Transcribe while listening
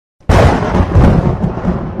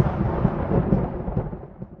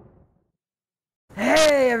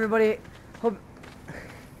everybody. Hope.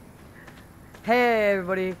 Hey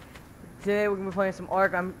everybody. Today we're gonna be playing some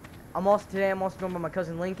Ark. I'm also joined by my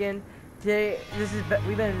cousin Lincoln. Today we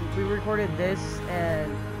recorded this and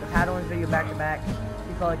the Paddlings video back to back.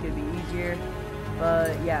 We felt like it'd be easier,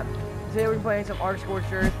 but yeah. Today we're playing some Ark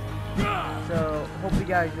Scorched Earth. So hope you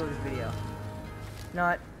guys enjoy this video. If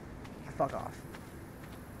not, fuck off.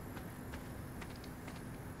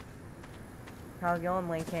 How's it going,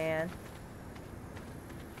 Lincoln?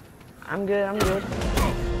 I'm good. I need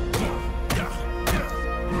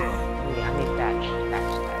thatch.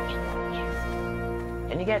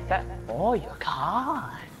 Can you get that? Oh, you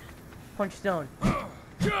can't. Punch stone.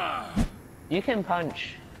 You can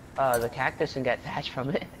punch the cactus and get thatch from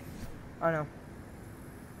it. Oh no.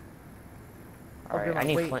 Alright, I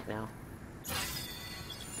need flint now.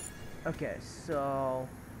 Okay, so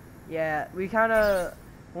yeah, we kind of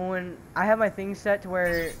when I have my thing set to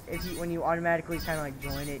where when you automatically kind of like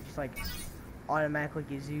join it, just like automatically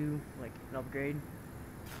gives you like an upgrade.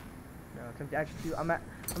 No, actually, I'm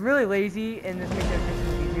really lazy, and this makes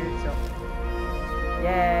everything easier. So,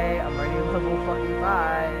 yay! I'm already level fucking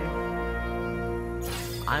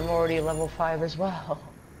 5. I'm already level 5 as well.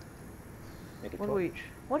 What do we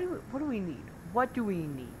need? What do we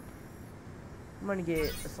need? I'm gonna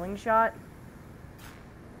get a slingshot.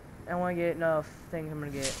 I want to get enough things. I'm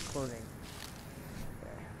gonna get clothing.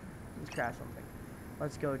 Okay. Let's craft something.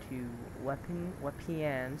 Let's go to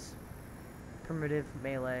weapons, primitive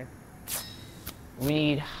melee. We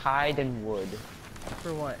need hide and wood.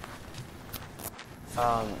 For what?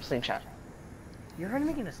 Slingshot. You're already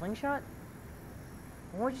making a slingshot?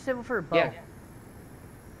 What would you say for a bow? Yeah.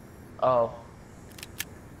 Oh.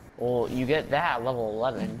 Well, you get that at level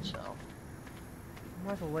 11, so.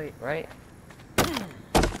 Might as well wait. Right?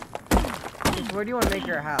 Where do you want to make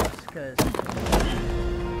your house? Because you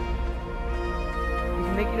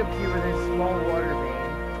can make it up here with this small water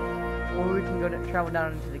vein, or we can travel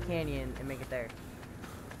down into the canyon and make it there.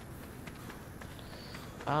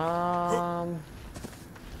 Oh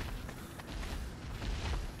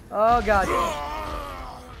God.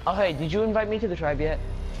 Oh hey, did you invite me to the tribe yet?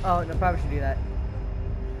 Oh no, probably should do that.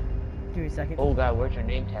 Give me a second. Oh god, where'd your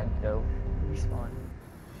name tag go? Respawn.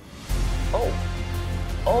 Oh.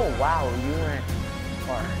 Oh wow, you went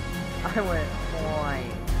far. I went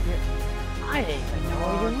flying. I didn't even know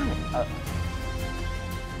where you went.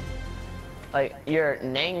 Like your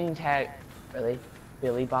name tag, really,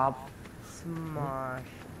 Billy Bob. Smosh.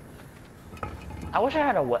 I wish I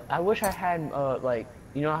had like,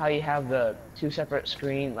 you know how you have the 2 separate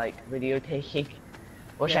screen like video taking.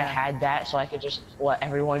 Wish I had that so I could just let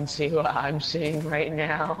everyone see what I'm seeing right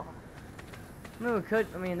now. No, we could.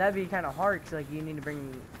 I mean, that'd be kind of hard because like you need to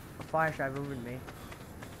bring a flash drive over to me.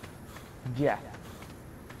 Yeah.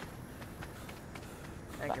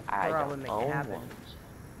 I could probably make it happen.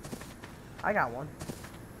 I got one.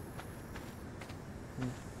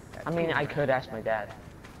 I mean, I could ask my dad.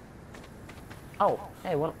 Oh,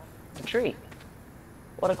 hey, what a tree.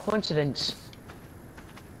 What a coincidence.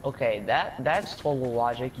 Okay, that's total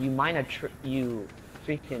logic. You mine a tree, you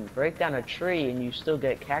freaking break down a tree and you still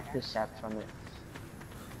get cactus sap from it.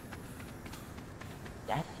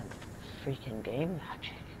 That's some freaking game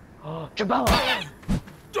magic. Oh, Jabella!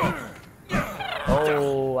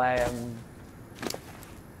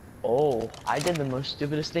 Oh, I did the most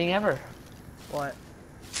stupidest thing ever. What?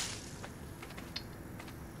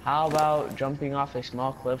 How about jumping off a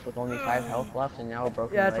small cliff with only 5 health left and now a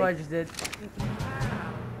broken leg? Yeah, that's what I just did.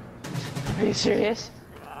 Are you serious?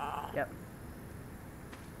 Yep.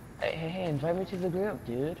 Hey, invite me to the group,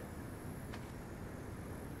 dude.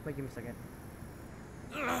 Wait, give me a second.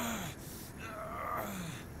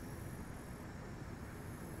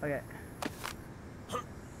 Okay.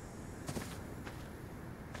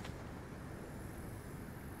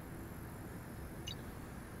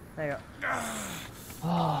 There you go.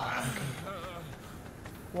 Oh, okay.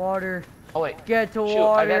 Water. Oh wait. Get to Shoot,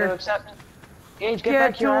 water. I gotta accept. Gage, get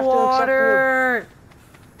back to here. I have water. to accept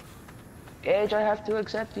you. Gage, I have to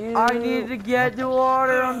accept you. I need to get to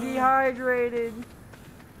water. I'm dehydrated.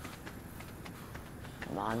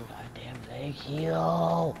 Come on, goddamn leg,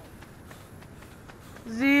 heal.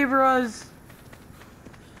 Zebras.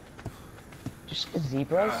 Just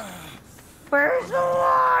zebras? Where's the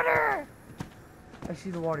water? I see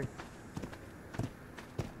the water.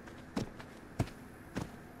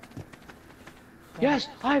 Yes,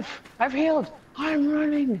 I've healed. I'm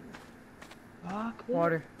running. Fuck.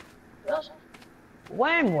 Water.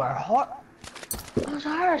 When we're hot. Those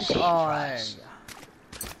are zebras.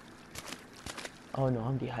 Oh no,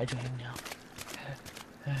 I'm dehydrating now.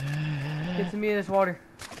 Get to me in this water.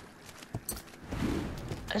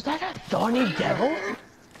 Is that a thorny devil?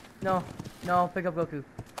 No, no, pick up Goku.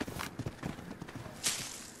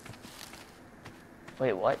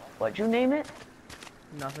 Wait, what? What'd you name it?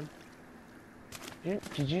 Nothing.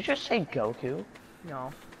 Did you just say Goku?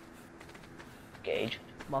 No. Gage.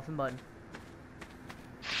 Muffin Button.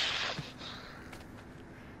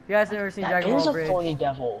 You guys never seen That Dragon is Ball a Bridge? thorny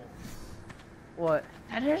devil. What?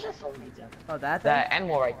 That is a thorny devil. Oh, that thing? That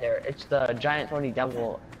animal right there. It's the giant thorny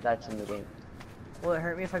devil that's in the game. Will it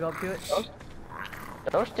hurt me if I go up to it?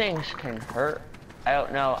 Those things can hurt. I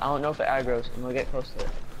don't know. I don't know if it aggroes. I'm gonna get close to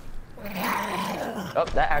it. Oh,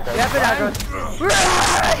 that aggroes. Yep, it aggroes.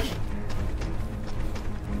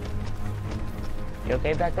 You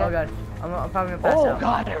okay back there? Oh god, I'm probably gonna pass Oh out.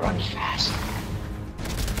 god, it runs fast.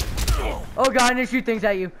 Oh god, it shoot things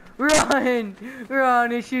at you. Run!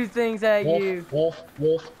 Run, it shoot things at Wolf, you. wolf,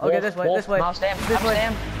 wolf, Okay, wolf, this way, wolf. this way. Mouse stamp, This mouse way.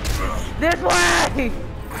 stamp. This way!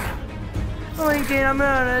 Lincoln, I'm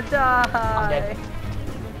gonna I'm die. dead.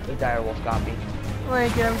 The dire wolf got me.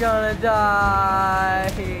 Lincoln, I'm gonna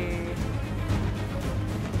die.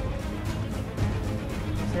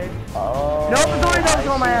 Oh. No, the thorny devil's I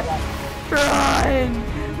on my see ass. that. Run!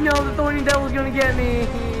 No, the thorny devil's gonna get me.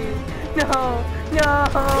 No, no,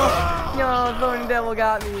 no, the thorny devil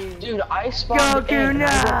got me. Dude, I spawned Goku, in.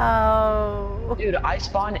 no! Dude, I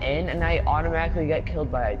spawn in and I automatically get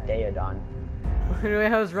killed by a Daeodon. Anyway,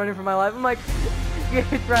 I was running for my life. I'm like,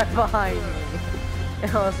 it's right behind me.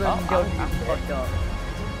 And all of a sudden, Oh, Goku I'm fucked up.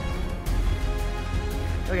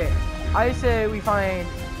 Okay, I say we find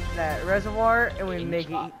that reservoir and we make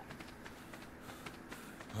it.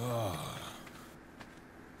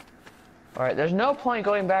 Alright, there's no point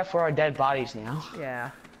going back for our dead bodies now. Yeah.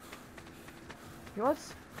 You know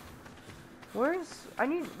what's? Where's?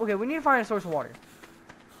 Okay, we need to find a source of water.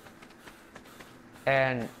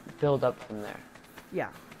 And build up from there. Yeah.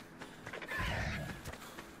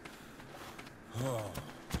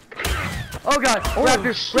 Oh god! Oh,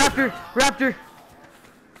 Raptor! shit. Raptor! Raptor!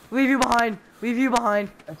 Leave you behind! Leave you behind!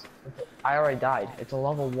 I already died. It's a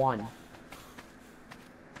level 1.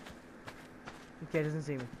 Okay, it doesn't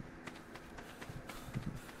see me.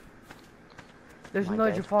 There's Am I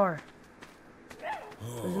another dead? Jafar.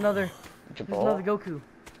 There's another Jabal? Goku.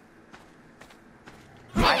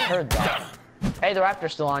 I heard that. Hey, the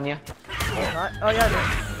raptor's still on you. Oh yeah.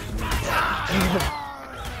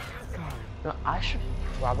 No, I should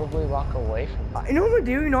probably walk away from You know what I'm gonna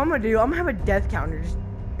do? You know what I'm gonna do? I'm gonna have a death counter just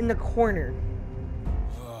in the corner.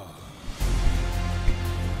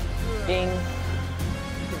 Ding.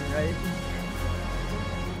 Right?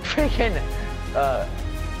 Freaking,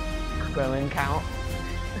 Krillin count.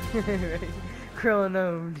 Krillin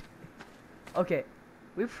owned. Okay.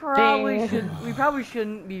 We probably Ding.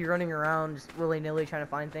 shouldn't be running around just willy-nilly trying to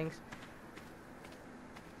find things.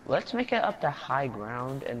 Let's make it up to high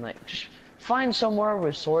ground and like just find somewhere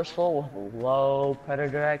resourceful with low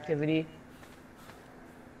predator activity.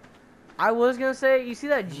 I was gonna say, you see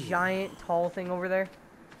that giant tall thing over there?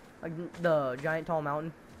 Like the giant tall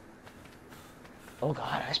mountain? Oh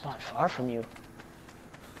god, I spawned far from you.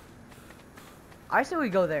 I say we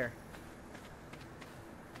go there.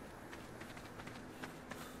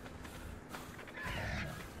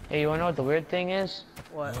 Hey, you wanna know what the weird thing is?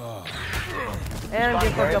 What? And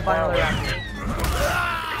get fucked up by another raptor.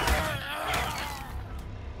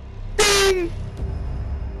 Ding!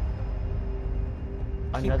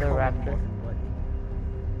 Another Keep raptor. calling.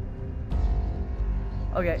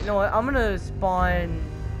 Okay, you know what? I'm gonna spawn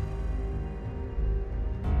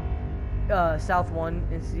south 1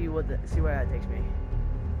 and see where that takes me.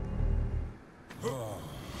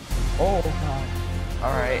 Oh god.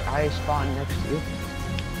 Alright, I spawned next to you.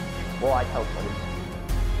 Well, I teleported.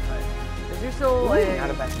 Is there still Ooh, a... not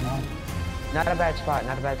a bad spot. Not a bad spot,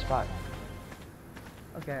 not a bad spot.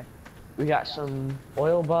 Okay. We got some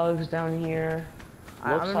oil bugs down here.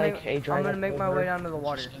 Looks like a dried I'm gonna up make my river. way down to the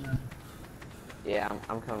water. Yeah,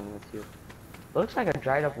 I'm coming with you. Looks like a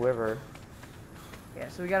dried up river. Yeah,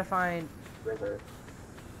 so we gotta find... River.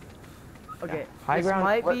 Okay, Yeah. High this ground.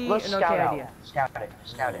 might be Let's an scout okay out. idea. Scout it.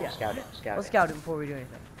 Scout it. Yeah. Scout it. Scout Let's it. scout it before we do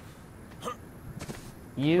anything.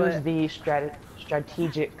 Use But- the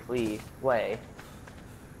strategically way.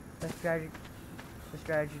 The strategy.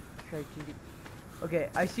 Okay,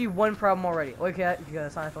 I see one problem already. Okay, you got a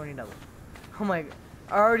sign of thorny devil. Oh my,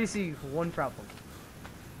 I already see one problem.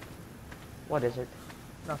 What is it?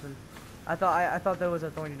 Nothing. I thought there was a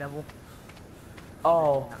thorny devil.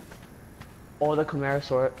 Oh. Oh, the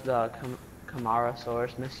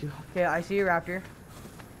Camarasaurus missed you. Okay, I see a raptor.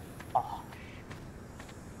 Oh.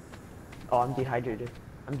 Oh, I'm dehydrated.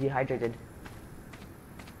 I'm dehydrated.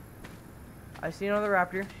 I see another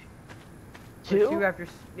raptor. There's two? two after,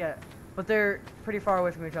 yeah, but they're pretty far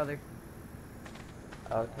away from each other.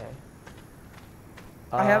 Okay.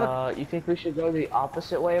 I have a- You think we should go the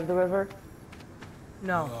opposite way of the river?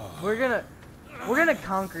 No, we're gonna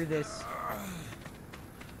conquer this.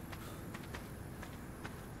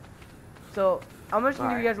 So I'm just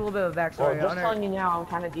gonna give you guys a little bit of a Well, backstory. just on telling you now, I'm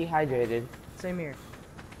kind of dehydrated. Same here.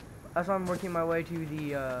 That's why I'm working my way to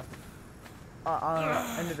the end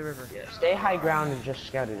of the river. Yeah. Stay high ground and just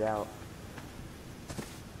scout it out.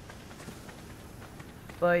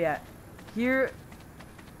 But yeah, here.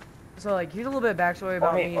 So like, here's a little bit of backstory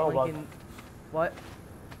about me and Lincoln. What?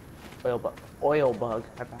 Oil bug. Oil bug.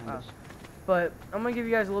 I found this. But I'm gonna give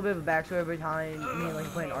you guys a little bit of a backstory behind me and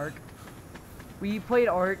Lincoln playing Ark. We played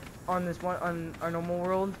Ark on this one on our normal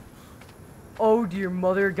world. Oh dear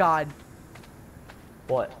mother God!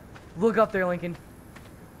 What? Look up there, Lincoln.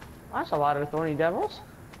 That's a lot of thorny devils.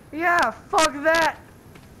 Yeah, fuck that.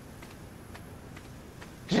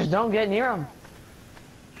 Just don't get near them.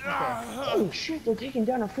 Okay. Oh shit, they're taking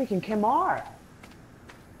down a freaking Kamar.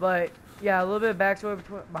 But yeah, a little bit of backstory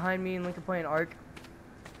behind me and Lincoln playing Ark.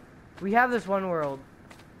 We have this one world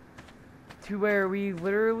to where we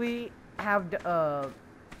literally have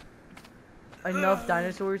enough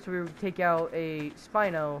dinosaurs to take out a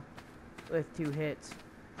Spino with 2 hits.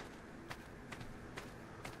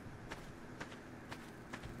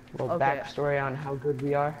 Little backstory on how good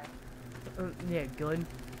we are. Yeah, good.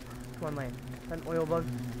 Come on, land. An oil bug.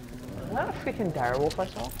 Is that a freaking direwolf I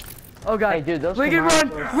saw? Oh god. Hey dude, those Lincoln, run!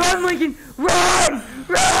 Run, Lincoln! Run!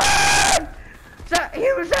 Run!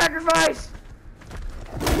 Human sacrifice!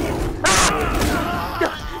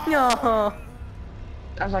 Ah! No.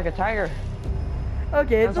 Sounds like a tiger.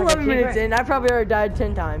 Okay, it's Sounds like a 11 minutes tigre. in. I probably already died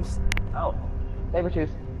 10 times. Oh, saber-tooth.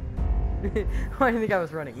 Why do you think I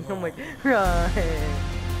was running? I'm like, run.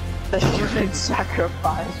 The human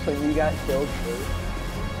sacrifice when you got killed first.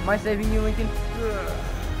 Am I saving you, Lincoln?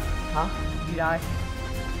 Huh? Did you die?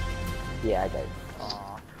 Yeah, I did.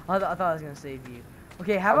 Aw. I thought I was gonna save you.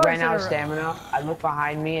 Okay, how I about ran out of instead stamina. I look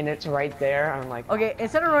behind me and it's right there. I'm like, Okay,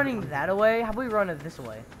 instead of running that away, how about we run it this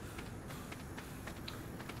way?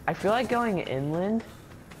 I feel like going inland,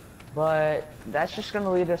 but that's just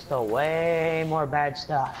gonna lead us to way more bad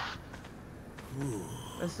stuff.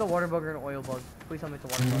 This is a water bug or an oil bug? Please tell me it's a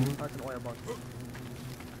water bug. Oh, it's an oil bug.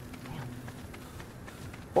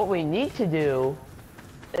 What we need to do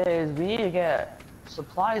is we need to get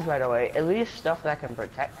supplies right away. At least stuff that can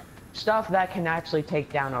protect, stuff that can actually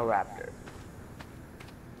take down a raptor.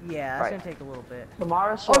 Yeah, that's Right. gonna take a little bit.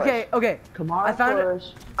 Kamarasaurus. Okay.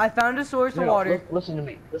 Kamarasaurus. I found a source of water. Listen to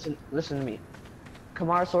me. Listen to me.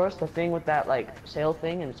 Kamarasaurus, the thing with that like sail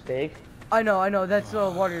thing and it's big. I know. That's a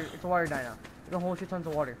water. It's a water dino. It's a whole shit tons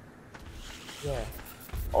of water. Yeah.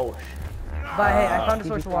 Oh. But hey, I found a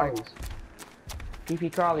source of water. PP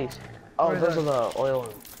crawlies. Oh, Where are those are those? the oil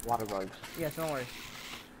and water bugs. Yes, don't worry.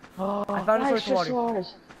 Oh, I found a source of water.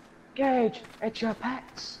 Lysosaurus. Gage, it's your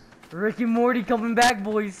pets. Rick and Morty coming back,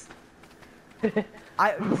 boys. You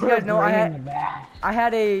guys know I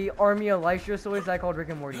had a army of Lysosaurus that I called Rick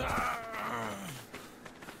and Morty.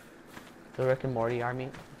 The Rick and Morty army.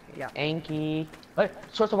 Yeah. Anki. Hey,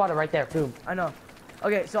 source of water right there. Boom. I know.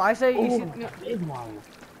 Okay, so I say Ooh, big one.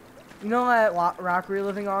 you know that rock we're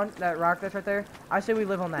living on? That rock that's right there? I say we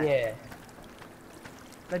live on that. Yeah.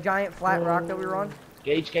 The giant flat rock that we were on?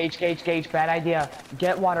 Gage. Bad idea.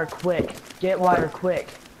 Get water quick. Get water quick.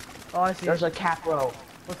 Oh, I see. There's a capro.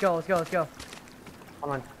 Let's go.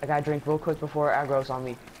 Hold on. I gotta drink real quick before aggro's on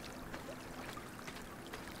me.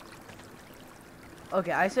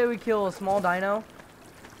 Okay, I say we kill a small dino.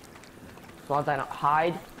 Small dino.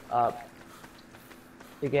 Hide up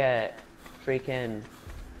to get freaking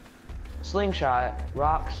slingshot,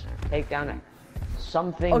 rocks, take down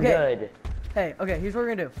something good. Hey, okay, here's what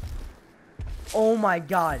we're gonna do. Oh my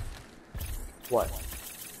god. What?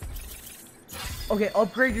 Okay,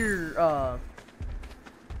 upgrade your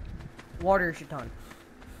water shit ton.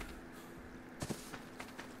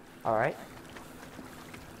 Alright.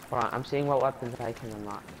 Hold on, I'm seeing what weapons I can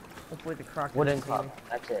unlock. Hopefully the croc. Wooden doesn't see club, me.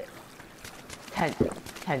 that's it.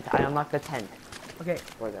 Tent, I unlocked the tent. Okay,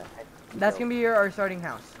 For the that's gonna be our starting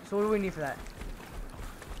house. So what do we need for that?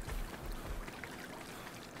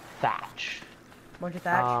 thatch. Bunch of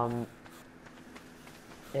thatch?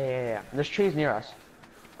 Yeah. There's trees near us.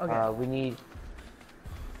 Okay. We need...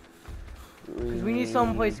 Because we need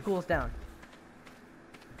some place to cool us down.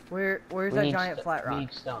 Where's that giant flat rock?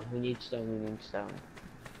 We need stone.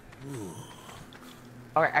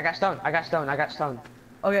 Alright, I got stone.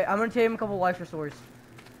 Okay, I'm gonna take him a couple life restores.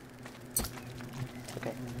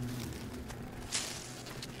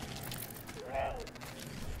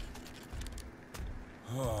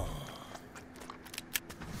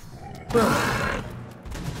 Boom.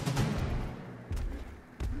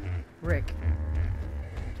 Rick.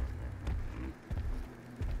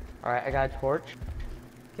 Alright, I got a torch.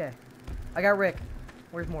 Okay. I got Rick.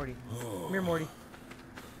 Where's Morty? Come here, Morty.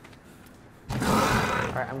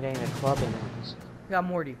 Alright, I'm getting a club in this. I got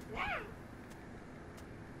Morty.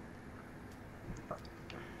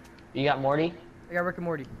 You got Morty? I got Rick and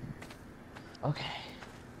Morty. Okay.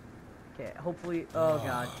 Okay, hopefully. Oh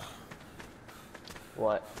god.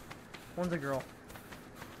 What? One's a girl.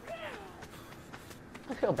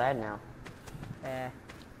 I feel bad now.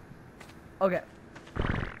 Okay.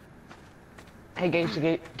 Hey,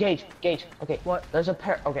 Gage. Okay. What? There's a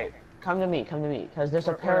okay, come to me, because there's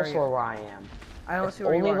a Where are you? parasaur where I am. I don't It's see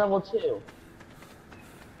where you only are. level 2.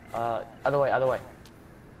 Other way.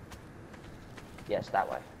 Yes, that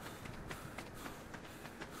way.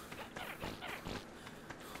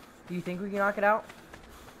 Do you think we can knock it out?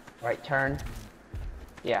 Right, turn.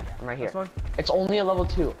 Yeah, I'm right here. This one? It's only a level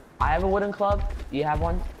 2. I have a wooden club. Do you have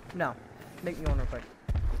one? No. Make me one real quick.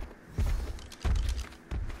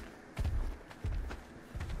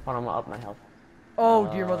 Hold on, I'm gonna up my health.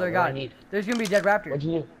 Oh dear mother of what do I God. need? There's gonna be a dead raptor. What'd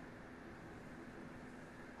you do?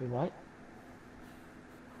 Wait, what?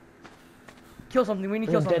 Kill something. We need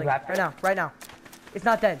to kill There's a something. dead raptor? Right now. It's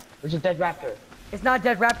not dead. There's a dead raptor. It's not a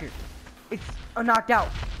dead raptor. It's a knocked out.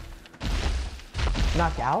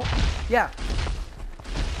 Knocked out? Yeah.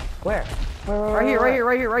 Where?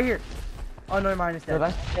 Right here. Oh no, mine is No,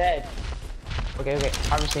 dead. that's dead. Okay.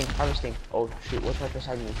 Harvesting. Oh shoot, what's right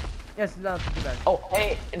beside me? Yes, no, it's too bad. Oh,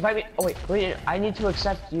 hey, invite me. Oh wait, I need to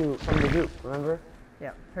accept you from the group, remember?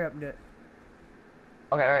 Yeah, hurry up and do it.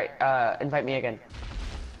 Okay, alright, invite me again.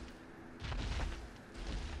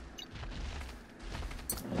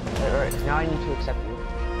 Alright, now I need to accept you.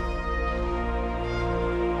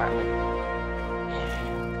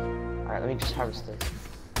 Alright, let me just harvest this.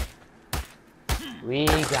 We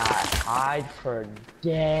got hide for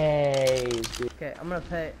days, dude. Okay, I'm gonna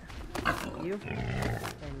pay you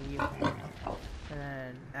and you. And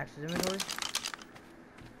then access inventory.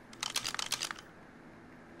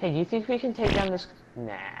 Hey, do you think we can take down this?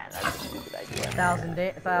 Nah, that's a stupid idea.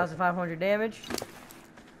 1,500 damage.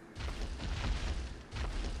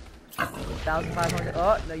 1,500.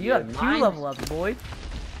 Oh, no, you have 2 level ups, boy.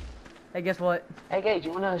 Hey, guess what? Hey, Gage,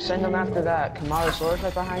 you wanna send them after that Kamarasaurus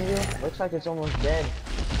right behind you? Looks like it's almost dead.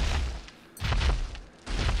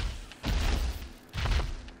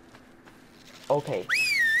 Okay.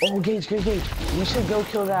 Oh, Gage. We should go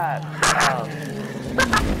kill that.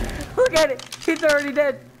 Look at it. He's already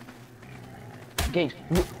dead. Gage,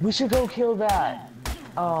 we should go kill that.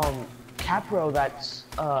 Capro that's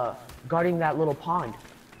guarding that little pond.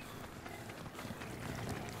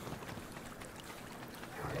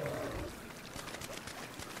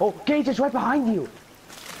 Oh, Gage, it's right behind you.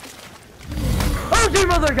 Oh, dear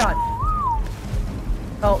mother of God.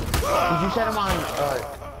 Oh. Did you set him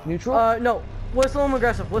on neutral? No. Whistle him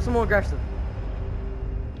aggressive. Wait,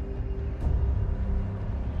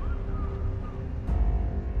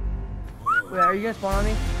 are you gonna spawn on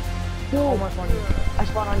me? No. Oh, my spawn on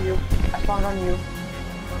you. I spawned on you.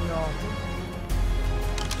 Oh,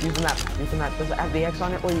 Use the map. Does it have the X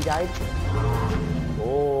on it where you died?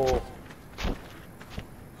 Oh.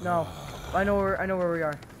 no. I know where we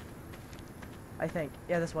are. I think.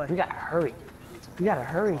 Yeah, this way. We gotta hurry.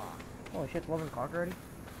 Holy shit, 11 o'clock already?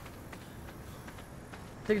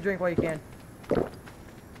 Take a drink while you can.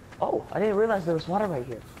 Oh, I didn't realize there was water right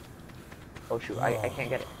here. Oh shoot, I can't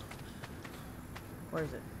get it. Where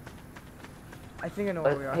is it? I think I know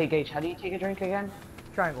where we are. Hey Gage, how do you take a drink again?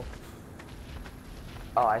 Triangle.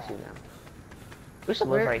 Oh, I see now. We should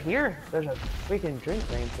live right here. There's a freaking drink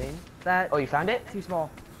rain thing. That. Oh, you found it? Too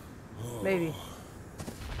small. Maybe.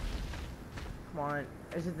 Come on.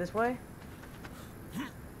 Is it this way?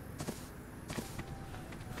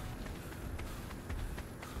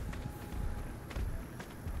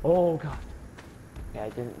 Oh god. Yeah, I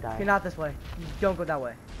didn't die. Okay, not this way. Don't go that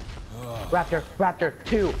way. Raptor,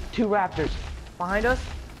 two raptors. Behind us?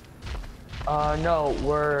 No,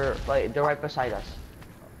 they're right beside us.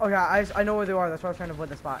 Okay, I know where they are. That's why I was trying to avoid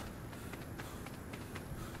the spot.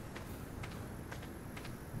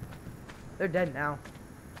 They're dead now.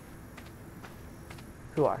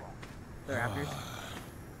 Who are? They're raptors.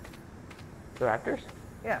 The raptors?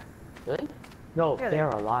 Yeah. Really? No, Yeah, they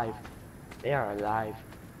are alive. They are alive.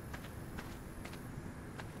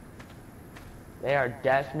 They are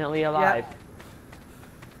definitely alive. Yeah.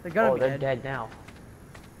 They're gonna Oh, be they're dead. dead now.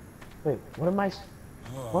 Wait, what am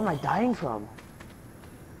I dying from?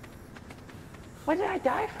 What did I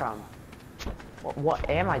die from? What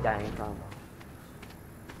am I dying from?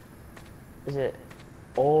 Is it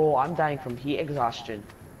Oh, I'm dying from heat exhaustion.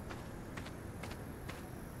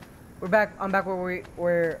 We're back. I'm back where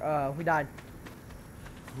we died.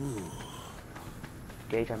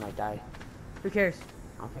 Gage, I might die. Who cares?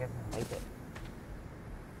 I don't think I'm gonna make it.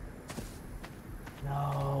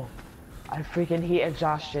 No. I freaking heat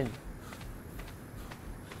exhaustion.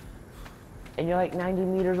 And you're like 90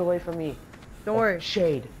 meters away from me. Don't worry.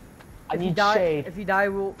 Shade. I need die, shade. If you die,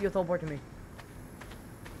 you'll teleport to me.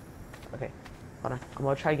 Okay. Hold on. I'm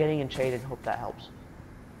gonna try getting in shade and hope that helps.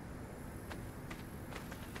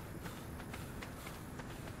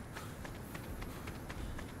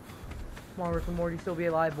 Come on, Rick and Morty, still be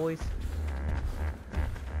alive, boys.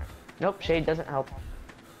 Nope, shade doesn't help.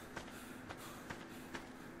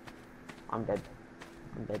 I'm dead.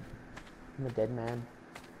 I'm dead. I'm a dead man.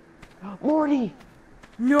 Morty!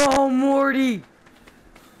 No, Morty!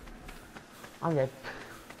 I'm dead.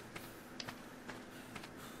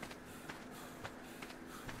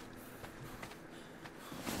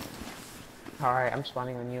 Alright, I'm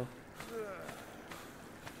spawning on you.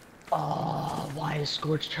 Oh, why is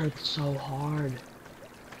Scorched hurt so hard?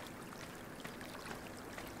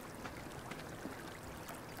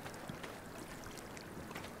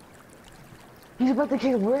 He's about to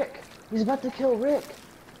kill Rick! He's about to kill Rick!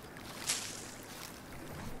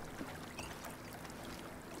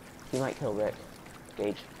 He might kill Rick.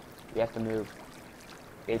 Gage, we have to move.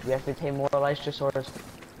 Gage, we have to demoralize Chosaurus.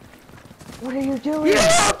 What are you doing? You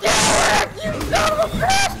kill Rick, you son of a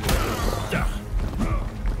bitch!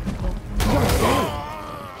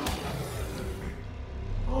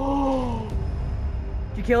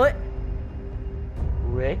 Did you kill it?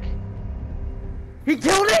 Rick? He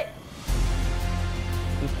killed it?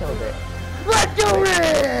 He killed it. Let's go,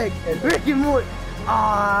 Rick! Rick and Morty.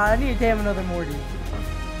 Ah, I need to tame another Morty.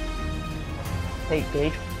 Hey,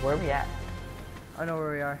 Gage, where are we at? I know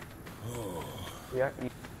where we are. We are.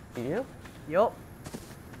 You do? Yup.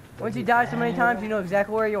 Once you die so many times, you know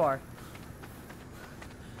exactly where you are.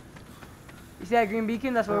 You see that green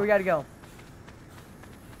beacon? That's where we gotta go.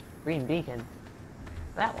 Green beacon.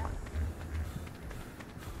 That one.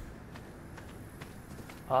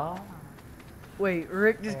 Oh. Wait,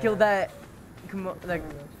 Rick just killed that, like,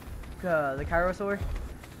 the Chirosaur?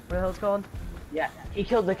 What the hell it's called? Yeah, he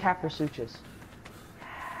killed the Caprasuchus.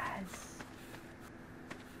 Yes.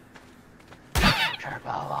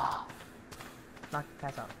 Turbo. Knock,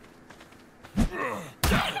 pass out.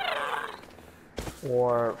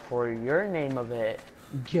 Or for your name of it,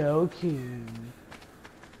 Goku.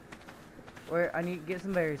 Where I need to get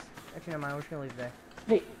some berries. Actually, never mind. We're just gonna leave it there.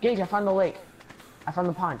 Hey, Gage, I found the lake. I found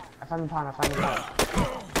the pond. I found the pond. I found the pond.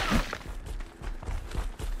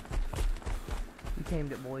 You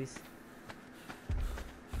tamed it, boys.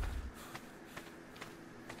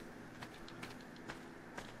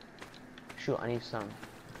 Shoot, I need some.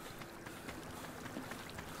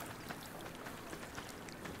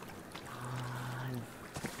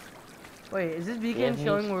 Wait, is this beacon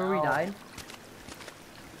showing where we died?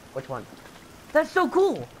 Which one? That's so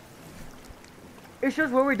cool! It shows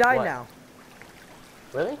where we died What? now.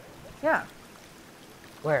 Really? Yeah.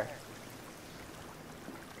 Where?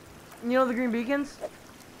 You know the green beacons?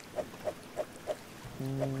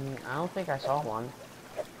 I don't think I saw one.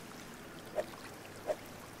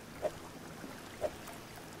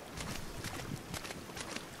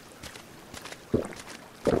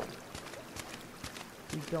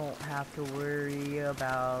 You don't have to worry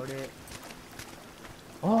about it.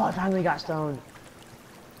 Oh, I finally got stoned.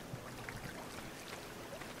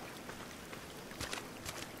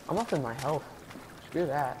 I'm up in my health. Screw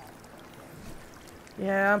that.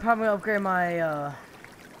 Yeah, I'm probably gonna upgrade my, I'm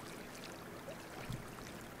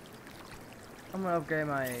gonna upgrade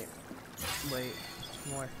my, wait,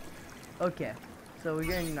 more. Okay, so we're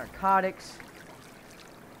gonna need narcotics.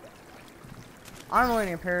 Armor and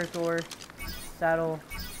Imperator, saddle,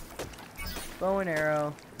 bow and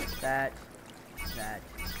arrow, that.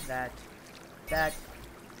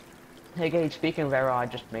 Hey Gage, speaking of arrow, I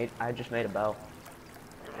just made a bow.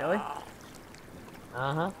 Really?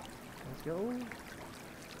 Uh-huh. Let's go.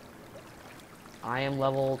 I am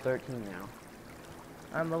level 13 now.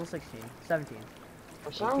 I'm level 16, 17.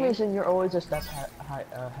 For some 18? reason, you're always a step ahead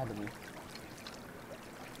of me.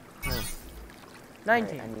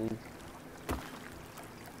 19. Right, I need...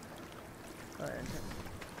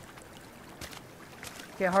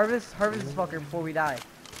 Okay, harvest this fucker before we die.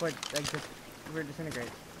 Before it, like, just, we're disintegrate.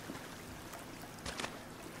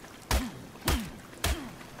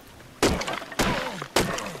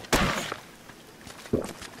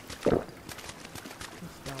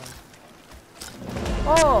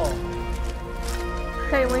 Oh!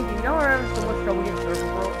 Hey, Linky, you know we're having so much trouble getting circle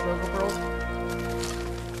pearls?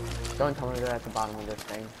 Don't tell me they're at the bottom of this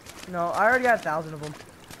thing. No, I already got 1,000 of them.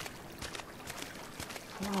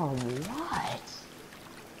 From what?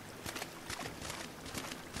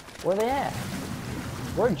 Where they at?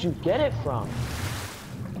 Where'd you get it from?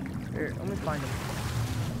 Here, let me find them.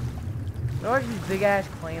 There are these big ass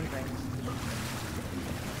clam things.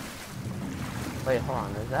 Wait, hold on.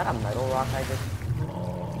 Is that a metal rock I just...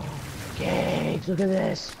 Oh, Gage, look at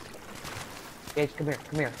this. Gage, come here,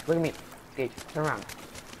 come here. Look at me. Gage, turn around.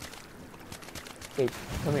 Gage,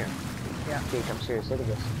 come here. Yeah. Gage, I'm serious. Look at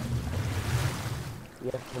this.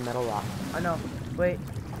 You have the metal rock. I know. Wait.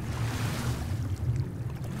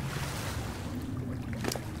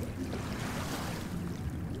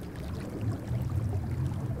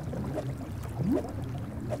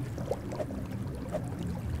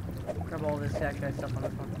 Grab all this sack guy stuff on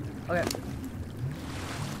this one. Okay.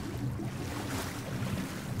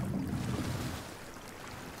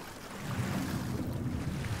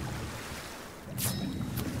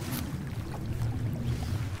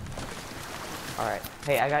 Alright.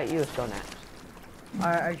 Hey, I got you a stone axe.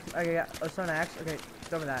 I got a stone axe. Okay,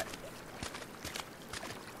 go over that.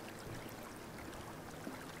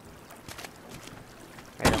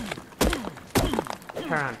 There you go.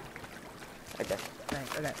 Turn on. Right there.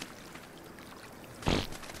 Thanks. Okay.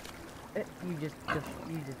 You just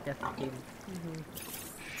defecated.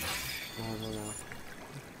 No.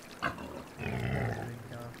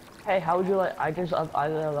 Hey, how would you like? I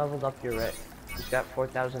leveled up your writ. It's got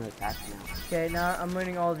 4,000 attacks now. Okay, now I'm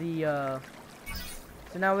learning all the.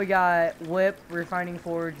 So now we got whip, refining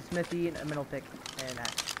forge, smithy, and a metal pick, and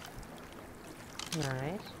axe.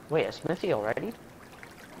 Nice. Wait, a smithy already?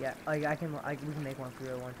 Yeah, we can make one if we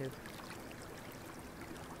really want to.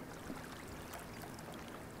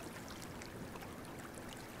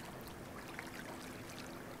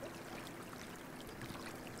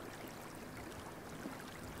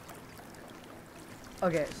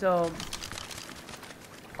 Okay, so.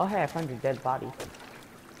 Oh, hey, I found your dead body.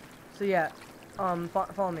 So yeah,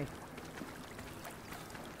 follow me.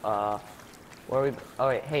 Where we? Oh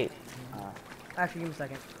wait, hey. Actually, give me a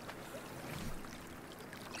second.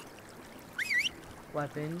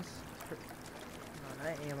 Weapons. No,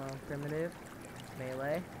 not ammo. Primitive.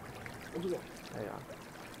 Melee. Where'd you go? There you are.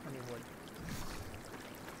 I need wood.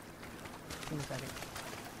 Give me a second.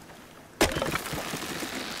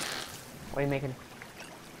 What are you making?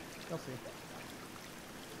 You'll see.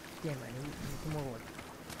 Damn, I need some more wood.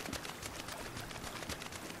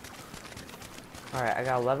 Alright, I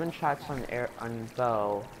got 11 shots on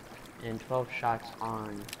bow and 12 shots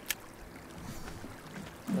on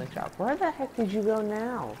like shot. Where the heck did you go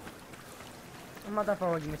now? I'm not that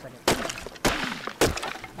far away, give me a second.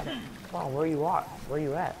 Wow, where you at? Where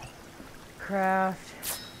you at? Craft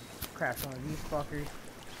one of these fuckers.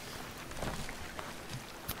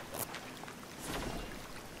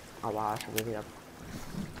 Oh wow, I should really up.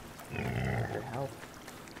 Good help.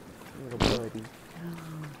 Little birdie.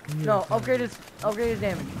 No, upgrade his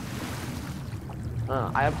damage.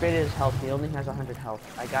 I upgraded his health. He only has 100 health.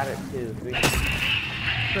 I got it too.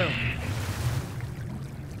 Boom.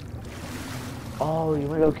 Oh, you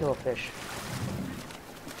wanna go kill a fish?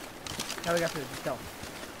 Now we got food. Let's go.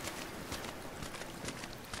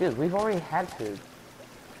 Dude, we've already had food.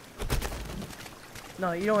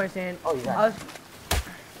 No, you don't understand. Oh, you got it.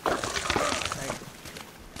 Right.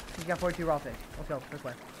 He's got 42 raw fish. Let's go. This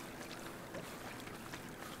way.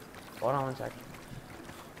 Hold on one sec.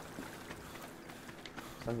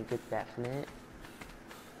 Let me get that flint.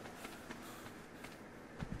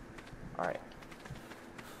 Alright.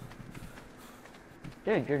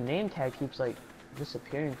 Dude, your name tag keeps like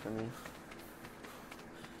disappearing from me.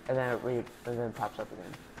 And then it pops up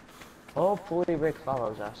again. Hopefully Rick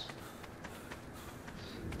follows us.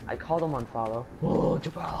 I called him unfollow. Oh,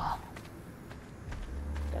 Jabala.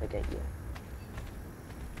 Gotta get you.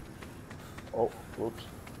 Oh, whoops.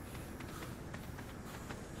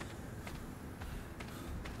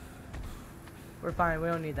 We're fine. We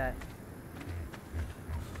don't need that.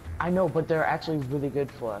 I know, but they're actually really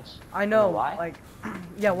good for us. I know. You know why? Like,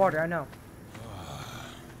 yeah, water. I know.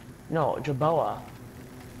 No, Jaboa.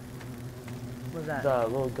 What's that? The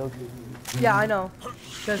little Goku. Yeah, I know.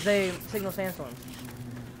 Because they signal sandstorms.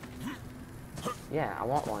 Yeah, I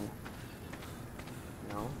want one.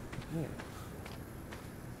 No? Here.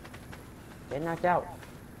 Get knocked out.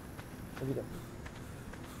 Where'd you go?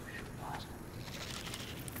 Shoot, I lost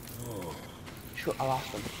him. Shoot, I lost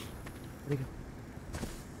him. Where'd he go?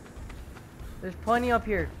 There's plenty up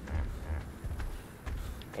here.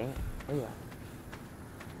 Dang it. Where you at?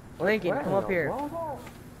 Lincoln, Where come are up you? here. Whoa.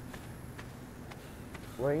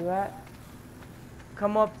 Where are you at?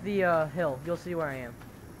 Come up the hill. You'll see where I am.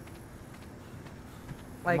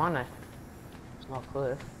 Like, I'm on a small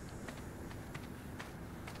cliff.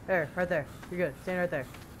 there, right there. You're good. Stand right there.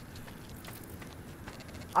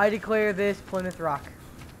 I declare this Plymouth Rock.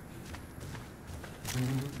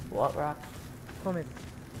 What rock? Plymouth.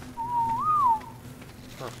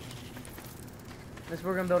 Huh. This is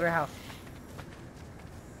where we're gonna build our house.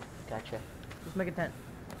 Gotcha. Let's make a tent.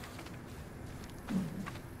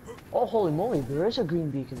 Oh, holy moly, there is a green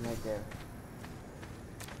beacon right there.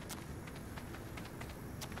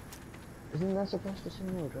 Isn't that supposed to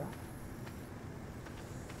signal a drop?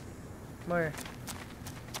 Where?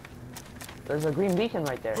 There's a green beacon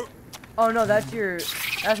right there. Oh no, that's your.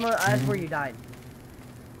 That's where you died.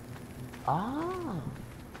 Ah.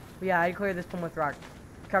 But yeah, I declare this Plymouth Rock.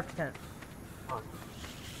 Craft a tent.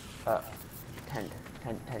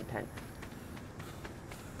 Tent.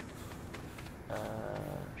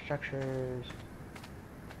 Structures.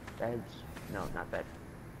 Beds. No, not bed.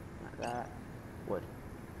 Not that. Wood.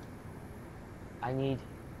 I need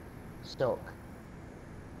silk.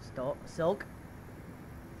 Silk?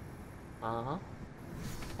 Uh-huh.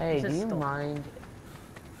 Hey, It do says you silk. mind?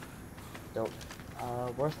 Silk.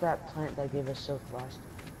 Where's that plant that gave us silk last?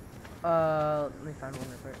 Let me find one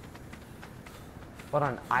real quick. Hold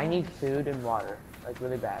on, I need food and water, like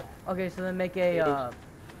really bad. Okay, so then make a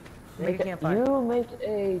campfire. You make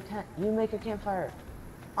a tent. You make a campfire.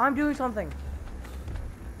 I'm doing something.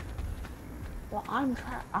 Well, I'm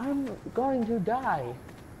going to die.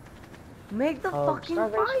 Make the fucking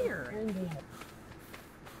Starvation fire. and death.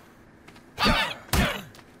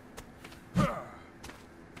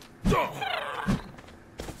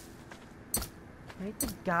 Make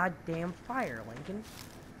the goddamn fire, Lincoln.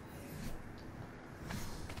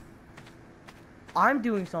 I'm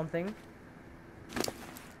doing something.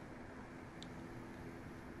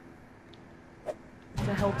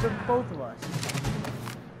 To help the both of us.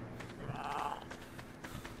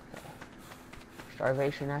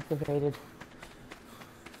 Starvation activated.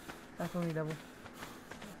 That's only double.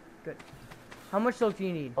 Good. How much silk do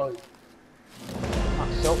you need? Oh,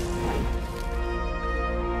 silk.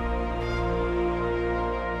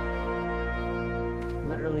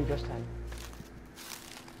 Literally just 10.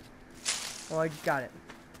 Oh, I got it.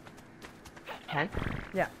 10?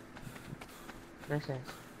 Yeah. Makes sense.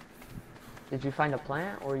 Did you find a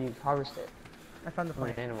plant or you harvest it? I found the From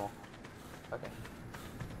an plant. animal. Okay.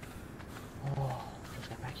 Oh, just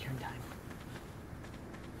got back here in time.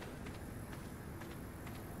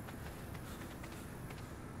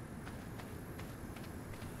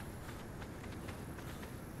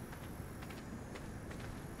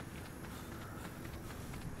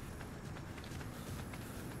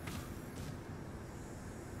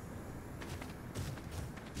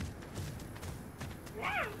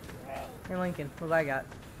 Hey, Lincoln, what I got?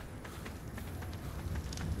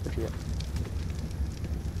 What you get?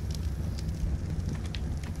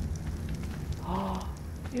 Oh,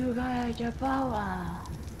 you got your power.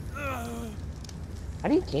 How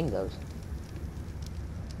do you king those?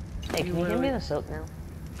 Hey, can you give me the silk now?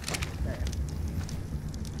 There.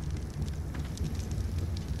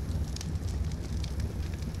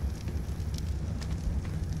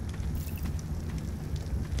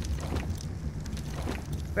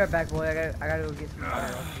 Be right back, boy. I gotta go get some fire,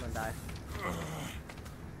 else I'm gonna die.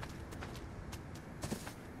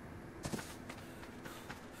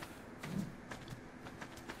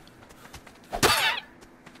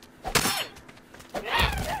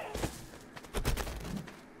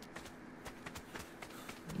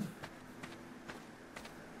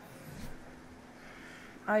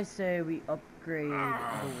 I say we upgrade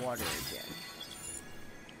the water again.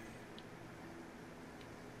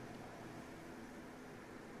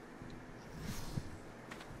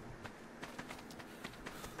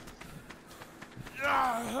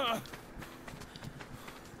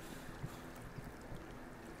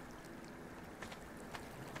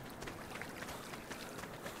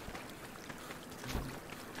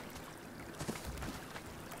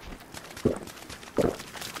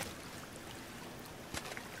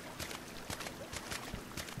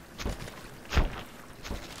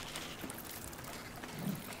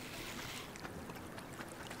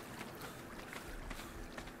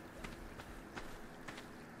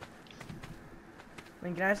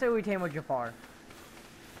 Lincoln, I say we tame a Jafar.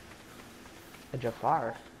 A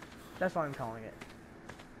Jafar? That's what I'm calling it.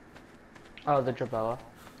 Oh, the Jabella.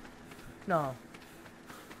 No,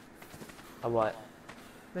 A what?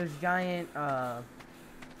 those giant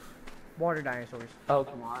water dinosaurs. Oh,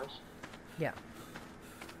 Kamars. Yeah.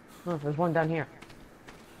 Oh, there's one down here.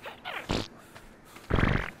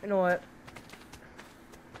 You know what?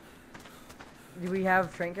 Do we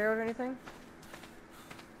have train carriers or anything?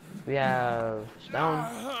 We have stone.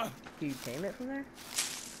 Can you tame it from there?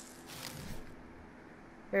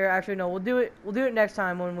 Here, actually, no. We'll do it. We'll do it next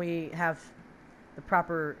time when we have the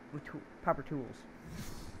proper tools.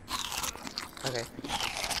 Okay.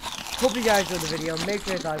 Hope you guys enjoyed the video. Make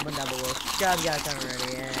sure to like button down below. Subscribe if you guys haven't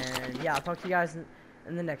already. And yeah, I'll talk to you guys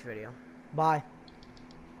in the next video. Bye.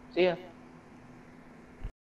 See ya.